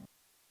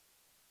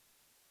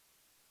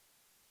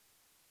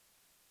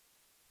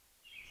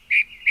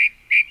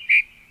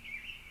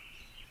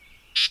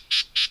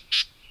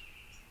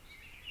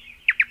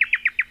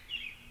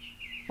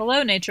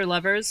Hello, nature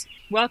lovers.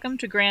 Welcome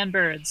to Grand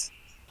Birds,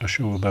 a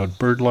show about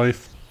bird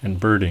life and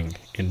birding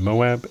in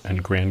Moab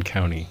and Grand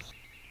County.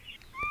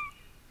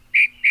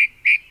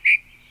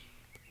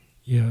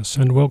 Yes,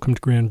 and welcome to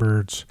Grand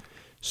Birds,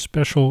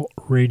 special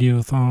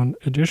Radiothon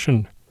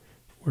edition,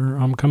 where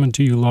I'm coming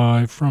to you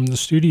live from the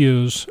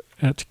studios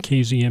at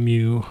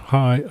KZMU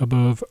high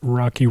above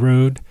Rocky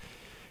Road.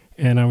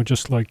 And I would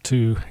just like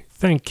to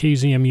thank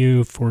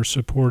KZMU for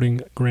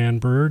supporting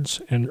Grand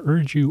Birds and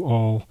urge you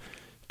all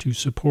to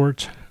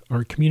support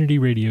our community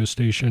radio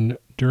station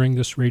during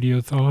this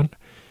radiothon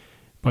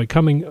by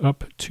coming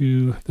up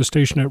to the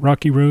station at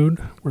Rocky Road,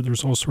 where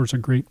there's all sorts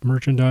of great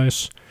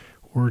merchandise.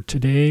 Or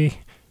today,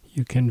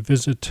 you can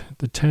visit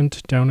the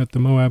tent down at the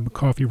Moab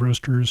Coffee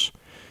Roasters.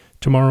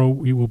 Tomorrow,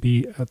 we will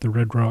be at the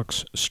Red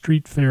Rocks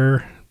Street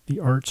Fair, the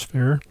Arts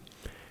Fair.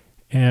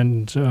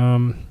 And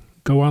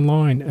go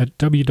online at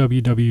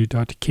www.kzmu.org,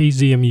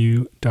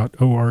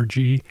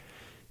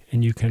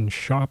 and you can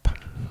shop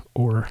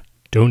or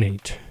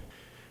donate.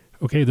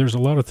 Okay, there's a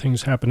lot of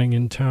things happening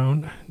in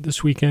town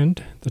this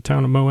weekend, the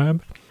town of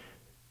Moab.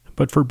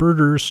 But for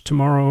birders,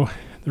 tomorrow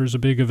there's a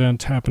big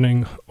event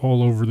happening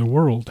all over the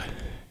world,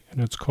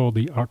 and it's called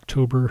the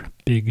October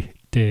Big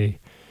Day.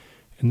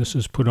 And this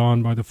is put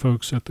on by the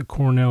folks at the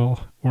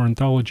Cornell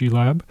Ornithology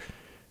Lab,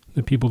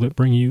 the people that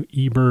bring you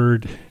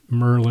eBird,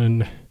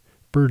 Merlin,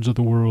 Birds of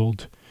the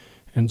World,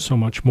 and so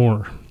much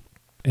more.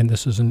 And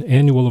this is an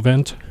annual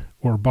event,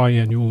 or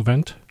biannual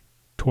event,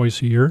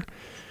 twice a year,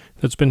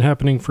 that's been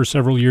happening for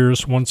several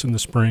years, once in the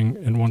spring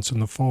and once in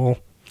the fall,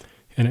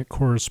 and it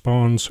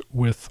corresponds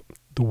with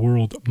the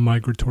World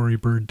Migratory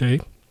Bird Day,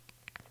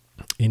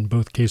 in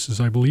both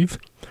cases, I believe.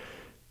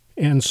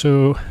 And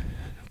so,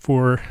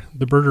 for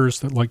the birders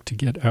that like to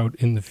get out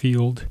in the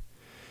field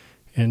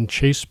and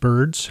chase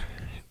birds,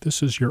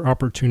 this is your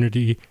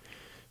opportunity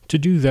to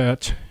do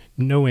that,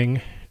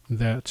 knowing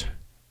that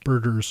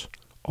birders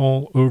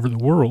all over the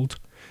world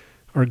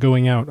are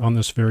going out on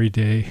this very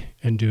day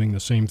and doing the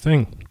same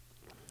thing.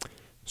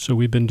 So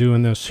we've been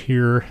doing this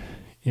here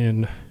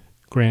in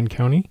Grand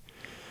County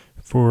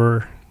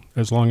for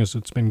as long as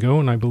it's been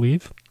going, I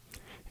believe.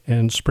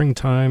 And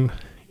springtime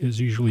is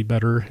usually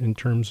better in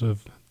terms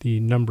of the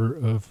number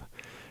of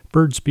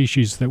bird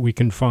species that we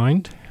can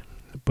find.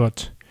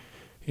 But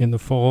in the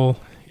fall,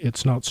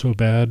 it's not so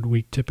bad.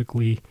 We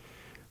typically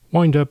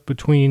wind up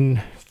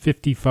between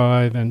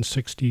 55 and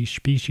 60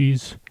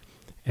 species.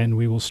 And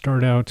we will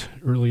start out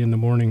early in the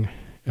morning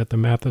at the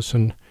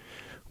Matheson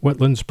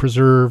Wetlands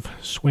Preserve,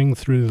 swing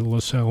through the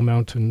LaSalle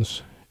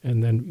Mountains,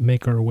 and then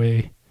make our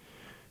way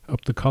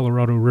up the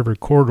Colorado River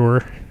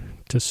corridor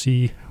to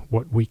see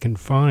what we can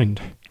find.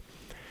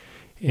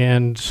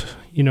 And,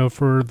 you know,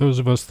 for those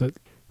of us that,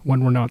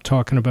 when we're not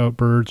talking about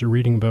birds or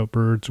reading about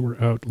birds, we're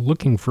out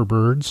looking for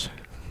birds,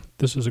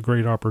 this is a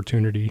great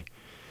opportunity.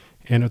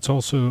 And it's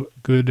also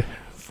good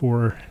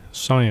for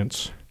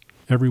science.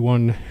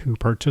 Everyone who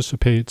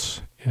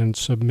participates and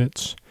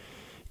submits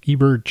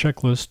eBird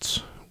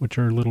checklists, which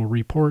are little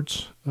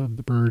reports of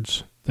the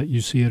birds that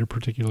you see at a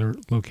particular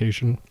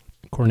location.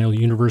 Cornell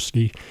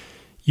University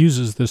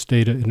uses this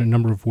data in a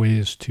number of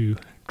ways to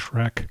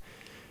track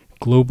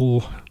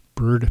global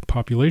bird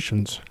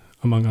populations,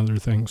 among other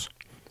things.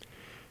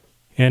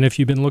 And if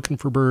you've been looking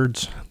for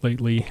birds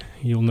lately,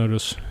 you'll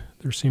notice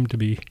there seem to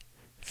be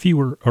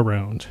fewer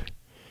around.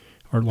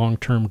 Our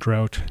long-term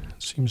drought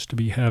seems to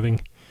be having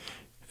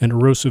an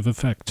erosive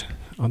effect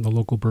on the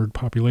local bird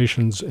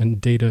populations, and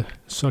data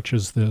such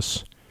as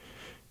this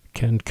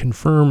can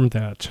confirm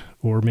that,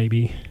 or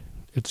maybe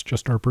it's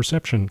just our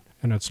perception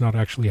and it's not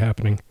actually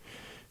happening,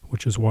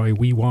 which is why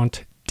we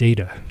want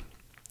data.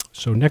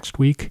 So next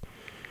week,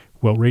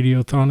 while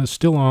Radiothon is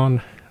still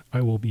on, I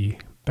will be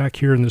back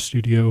here in the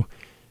studio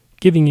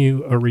giving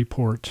you a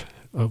report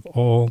of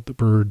all the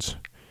birds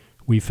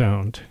we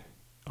found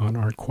on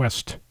our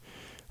quest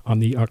on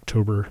the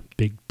October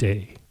Big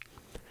Day.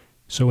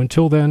 So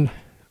until then,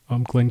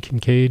 I'm Glenn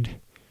Kincaid,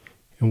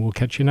 and we'll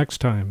catch you next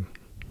time.